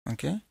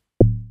Okay.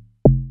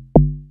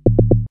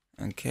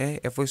 Okay,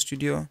 FL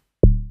Studio.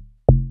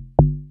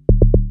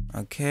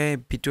 Okay,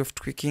 bit of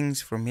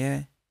tweakings from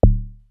here.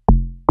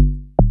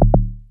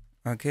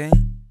 Okay.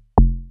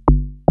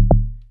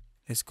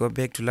 Let's go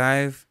back to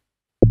live.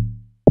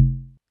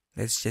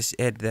 Let's just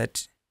add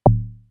that.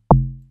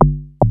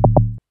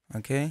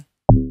 Okay.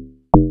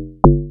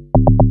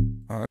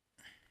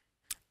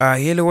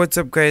 Hello, what's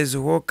up guys?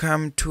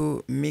 Welcome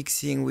to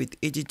Mixing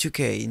with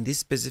 82K. In this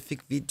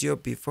specific video,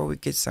 before we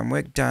get some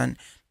work done,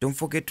 don't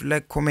forget to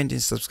like, comment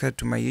and subscribe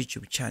to my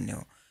YouTube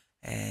channel,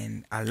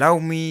 and allow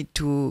me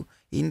to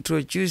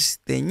introduce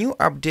the new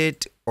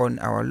update on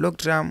our log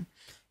drum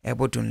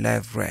Ableton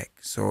Live Rack.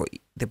 So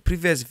the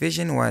previous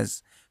version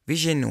was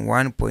version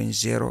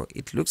 1.0.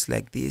 it looks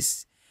like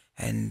this,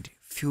 and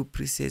few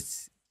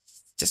presets,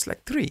 just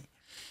like 3.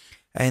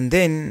 And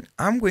then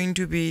I'm going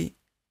to be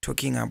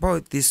talking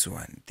about this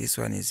one. This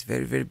one is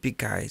very, very big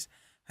guys,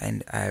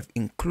 and I've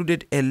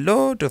included a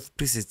lot of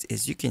presets,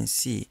 as you can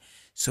see.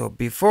 So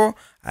before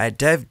I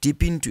dive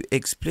deep into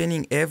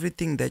explaining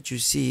everything that you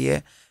see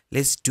here,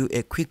 let's do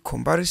a quick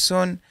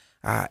comparison.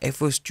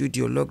 FL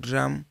Studio log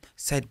drum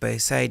side by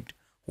side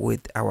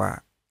with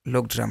our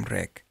log drum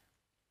rack.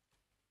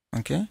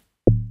 Okay.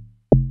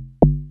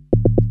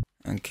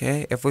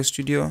 Okay, FL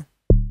Studio.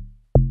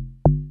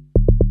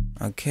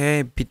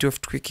 Okay, bit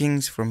of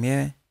tweakings from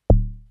here.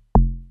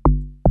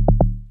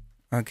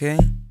 Okay,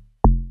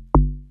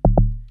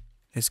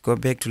 let's go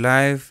back to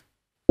live.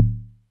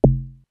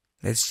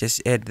 Let's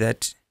just add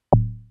that.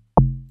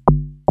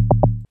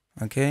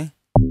 Okay.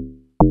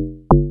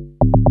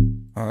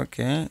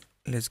 Okay,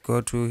 let's go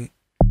to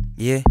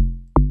here.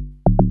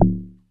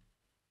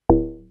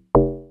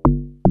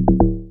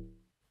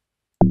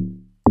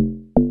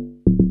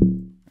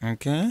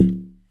 Okay,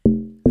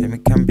 let me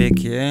come back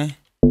here.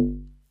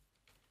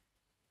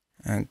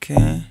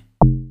 Okay,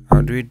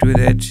 how do we do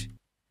that?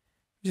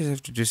 You just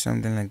have to do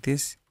something like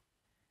this.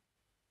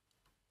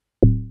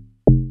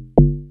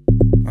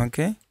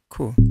 Okay,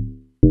 cool.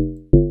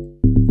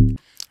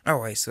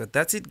 Alright, so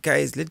that's it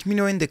guys. Let me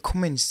know in the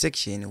comment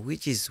section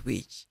which is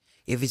which,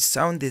 if it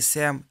sounds the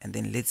same, and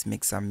then let's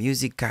make some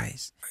music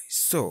guys.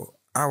 So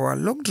our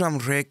log drum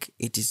rack,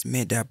 it is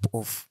made up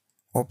of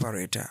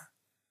operator,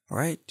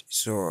 right?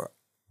 So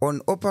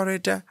on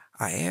operator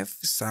I have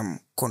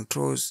some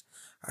controls,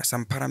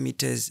 some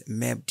parameters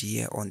mapped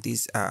here on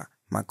these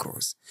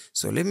macros.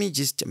 So let me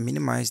just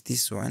minimize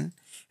this one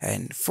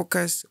and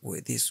focus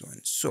with this one.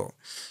 So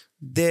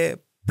the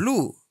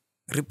blue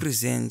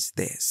represents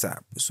the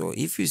sub. So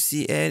if you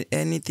see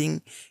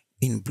anything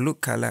in blue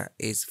color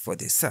is for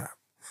the sub.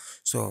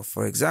 So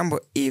for example,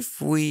 if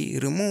we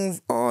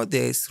remove all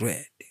this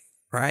red,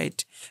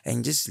 right,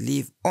 and just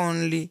leave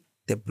only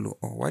the blue,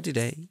 or what did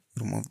I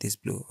remove this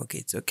blue? Okay,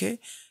 it's okay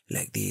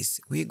like this.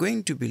 We're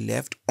going to be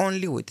left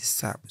only with the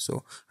sub.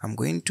 So I'm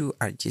going to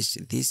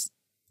adjust this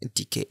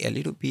decay a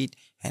little bit,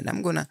 and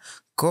I'm gonna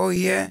go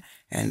here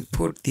and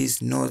put these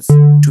notes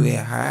to a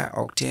higher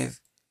octave.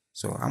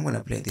 So I'm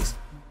gonna play this,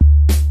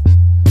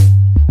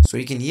 so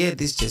you can hear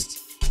this. Just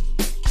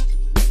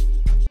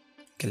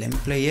okay, let me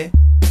play here.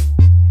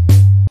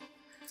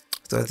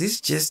 So this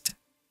is just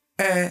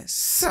a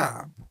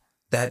sub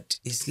that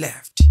is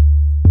left,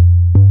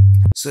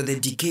 so the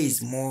decay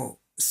is more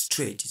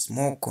straight, it's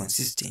more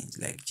consistent,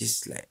 like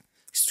just like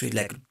straight,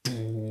 like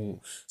doo.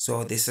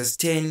 So the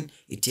sustain,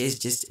 it is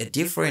just a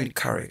different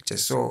character.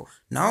 So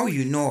now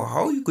you know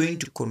how you're going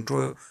to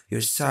control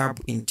your sub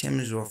in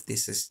terms of the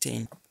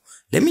sustain.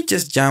 Let me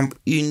just jump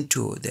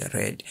into the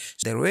red.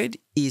 The red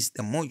is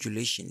the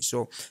modulation.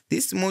 So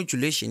this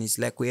modulation is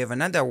like we have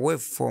another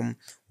waveform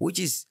which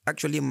is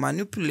actually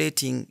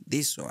manipulating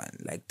this one,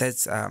 like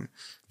that's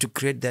to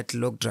create that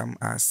log drum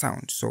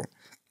sound. So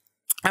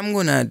I'm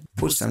gonna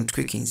put some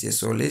tweakings here.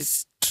 So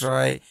let's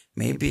try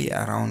maybe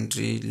around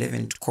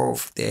 11 to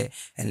 12 there,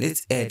 and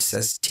let's add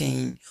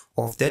sustain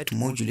of that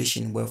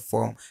modulation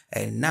waveform,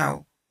 and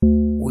now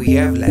we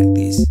have like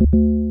this.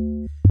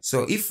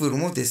 So if we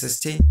remove the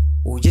sustain,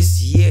 we'll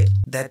just hear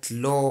that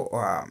low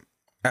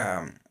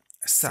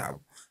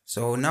sub.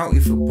 So now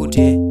if we put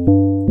it,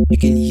 you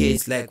can hear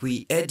it's like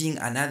we adding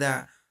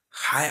another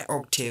high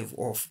octave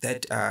of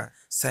that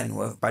sine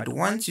wave. But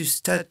once you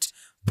start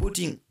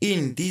putting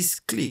in this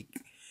click,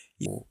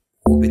 you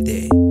will be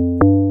there,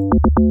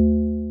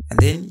 and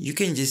then you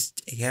can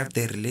just have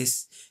the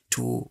release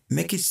to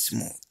make it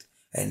smooth.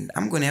 And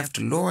I'm gonna have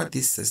to lower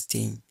this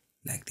sustain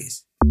like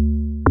this.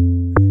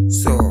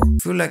 So I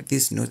feel like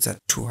these notes are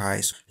too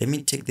high, so let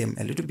me take them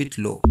a little bit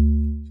low.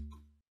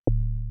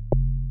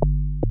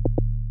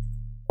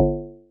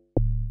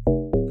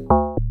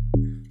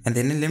 And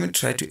then let me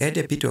try to add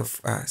a bit of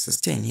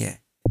sustain here.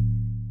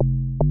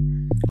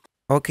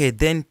 Okay,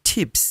 then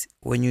tips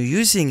when you're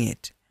using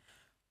it.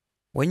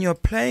 When you're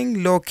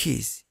playing low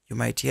keys, you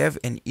might have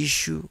an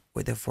issue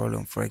with the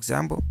volume. For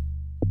example,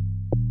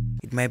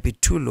 it might be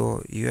too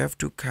low. You have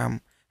to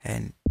come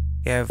and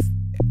have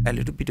a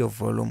little bit of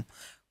volume.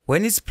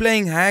 When it's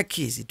playing higher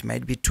keys, it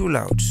might be too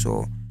loud.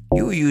 So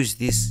you use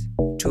this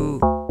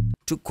to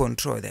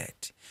control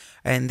that.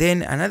 And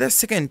then another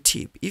second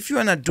tip, if you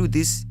wanna do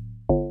this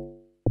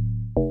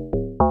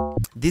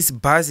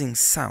buzzing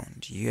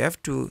sound, you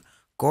have to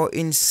go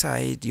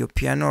inside your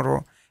piano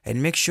roll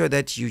and make sure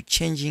that you're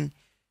changing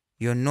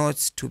your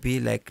notes to be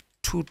like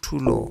too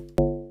low.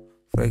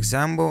 For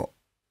example,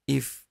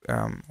 if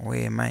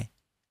where am I?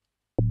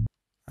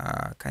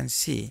 Can't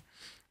see,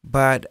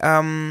 but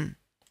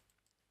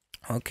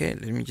okay,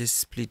 let me just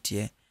split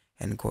here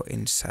and go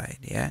inside.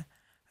 Yeah,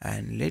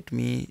 and let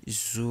me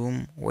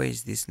zoom. Where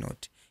is this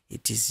note?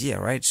 It is here,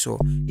 right? So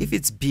if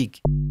it's big,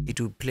 it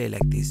will play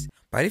like this,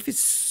 but if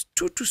it's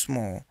too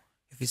small,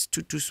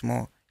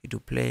 it will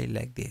play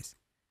like this.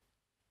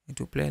 It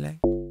will play like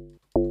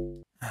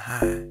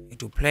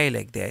it will play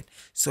like that.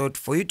 So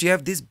for you to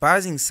have this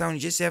buzzing sound,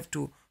 you just have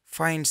to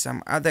find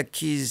some other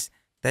keys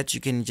that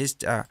you can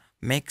just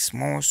make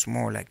small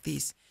like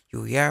this.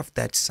 You have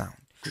that sound.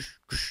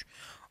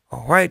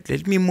 All right,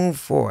 let me move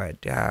forward.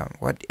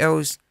 What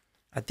else?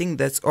 I think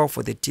that's all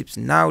for the tips.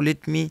 Now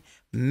let me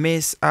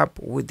mess up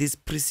with this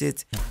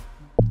preset.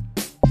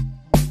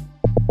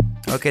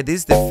 Okay,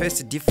 this is the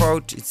first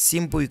default. It's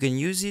simple. You can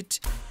use it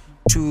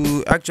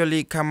to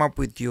actually come up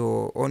with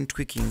your own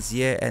tweakings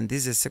here, and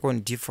this is a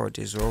second default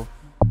as well,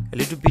 a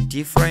little bit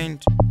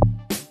different.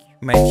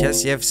 You might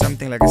just have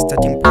something like a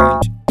starting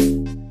point,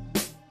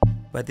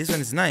 but this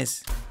one is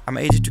nice. I'm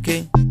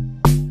 82K.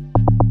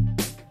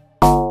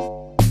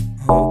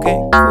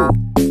 Okay, cool.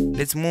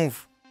 Let's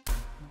move.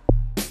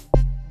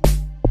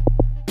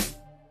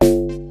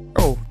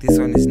 Oh, this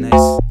one is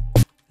nice.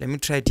 Let me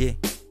try it here.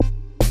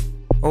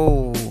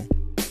 Oh,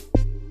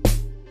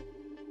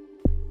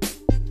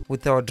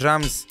 with our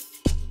drums,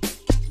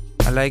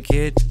 I like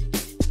it.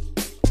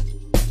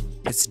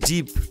 It's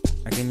deep.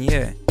 I can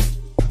hear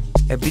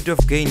a bit of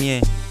gain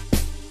here.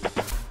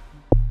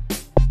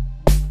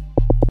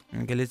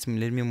 Okay, let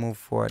me move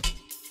forward.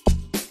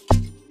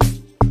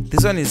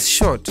 This one is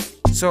short,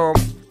 so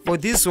for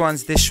these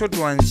ones, the short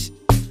ones,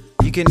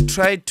 you can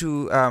try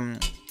to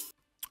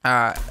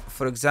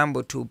for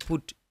example, to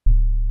put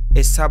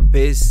a sub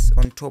bass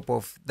on top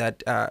of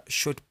that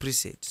short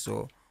preset.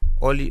 So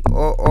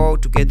all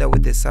together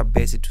with the sub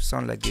bass, it will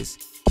sound like this.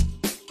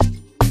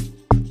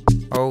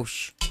 Oh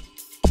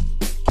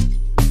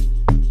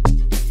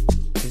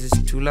this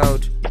is too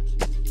loud.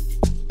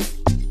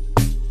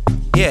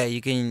 Yeah, you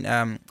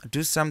can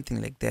do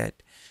something like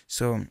that.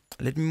 So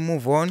let me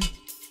move on.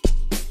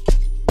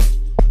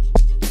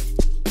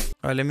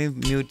 Let me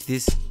mute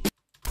this.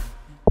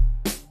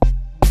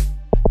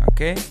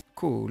 Okay,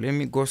 cool. Let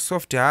me go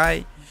soft to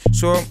high.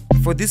 So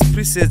for this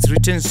presets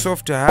written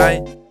soft to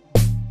high,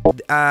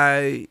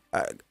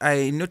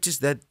 I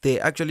noticed that they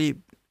actually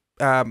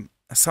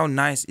sound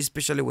nice,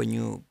 especially when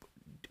you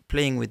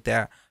playing with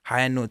the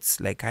higher notes,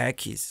 like higher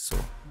keys. So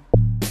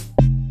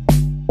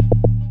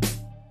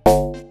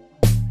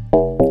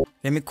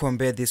let me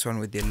compare this one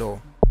with the low.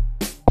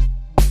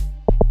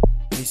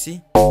 You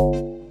see,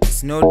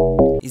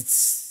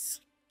 it's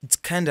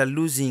kind of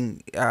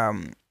losing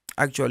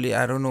actually,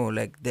 I don't know,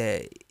 like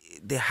the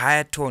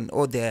higher tone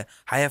or the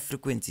higher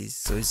frequencies.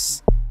 So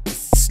it's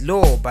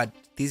low, but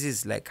this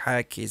is like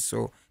higher keys.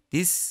 So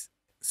this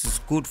is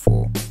good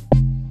for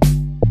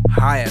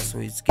higher, so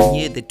you can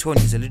hear the tone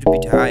is a little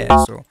bit higher.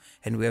 So,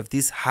 and we have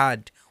this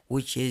hard,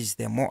 which is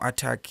the more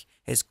attack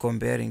as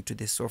comparing to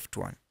the soft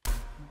one.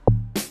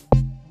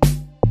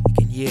 You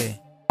can hear,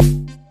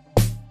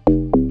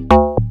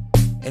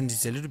 and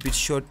it's a little bit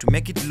short. To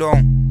make it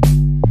long.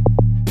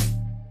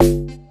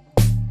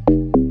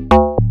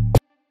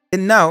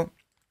 And now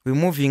we're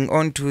moving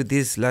on to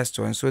this last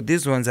one. So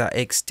these ones are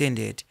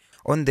extended.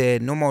 On the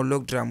normal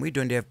log drum, we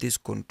don't have these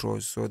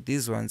controls, so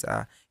these ones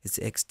it's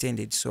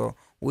extended. So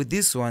with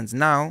these ones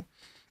now,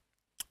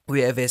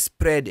 we have a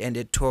spread and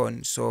a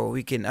tone, so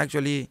we can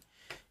actually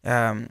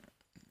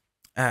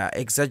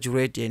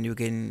exaggerate, and you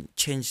can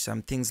change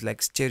some things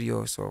like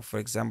stereo. So for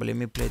example, let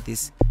me play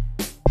this.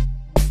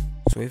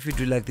 So if you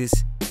do like this,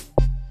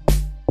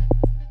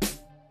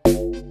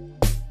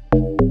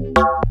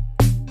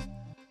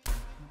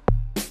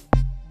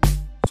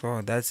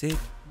 so that's it.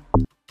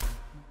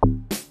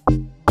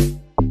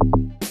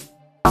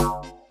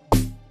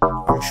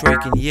 I'm sure you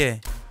can hear.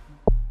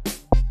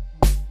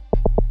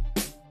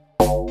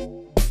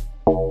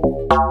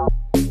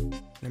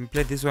 Let me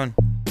play this one.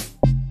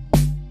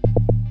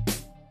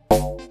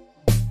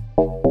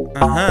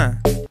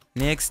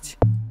 Next.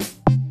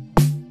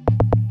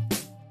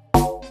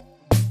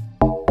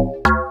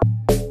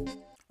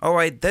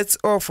 Alright, that's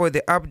all for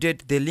the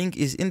update. The link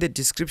is in the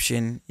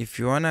description. If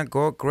you wanna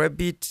go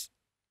grab it,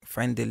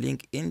 find the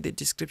link in the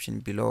description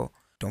below.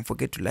 Don't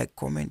forget to like,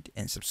 comment,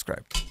 and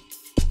subscribe.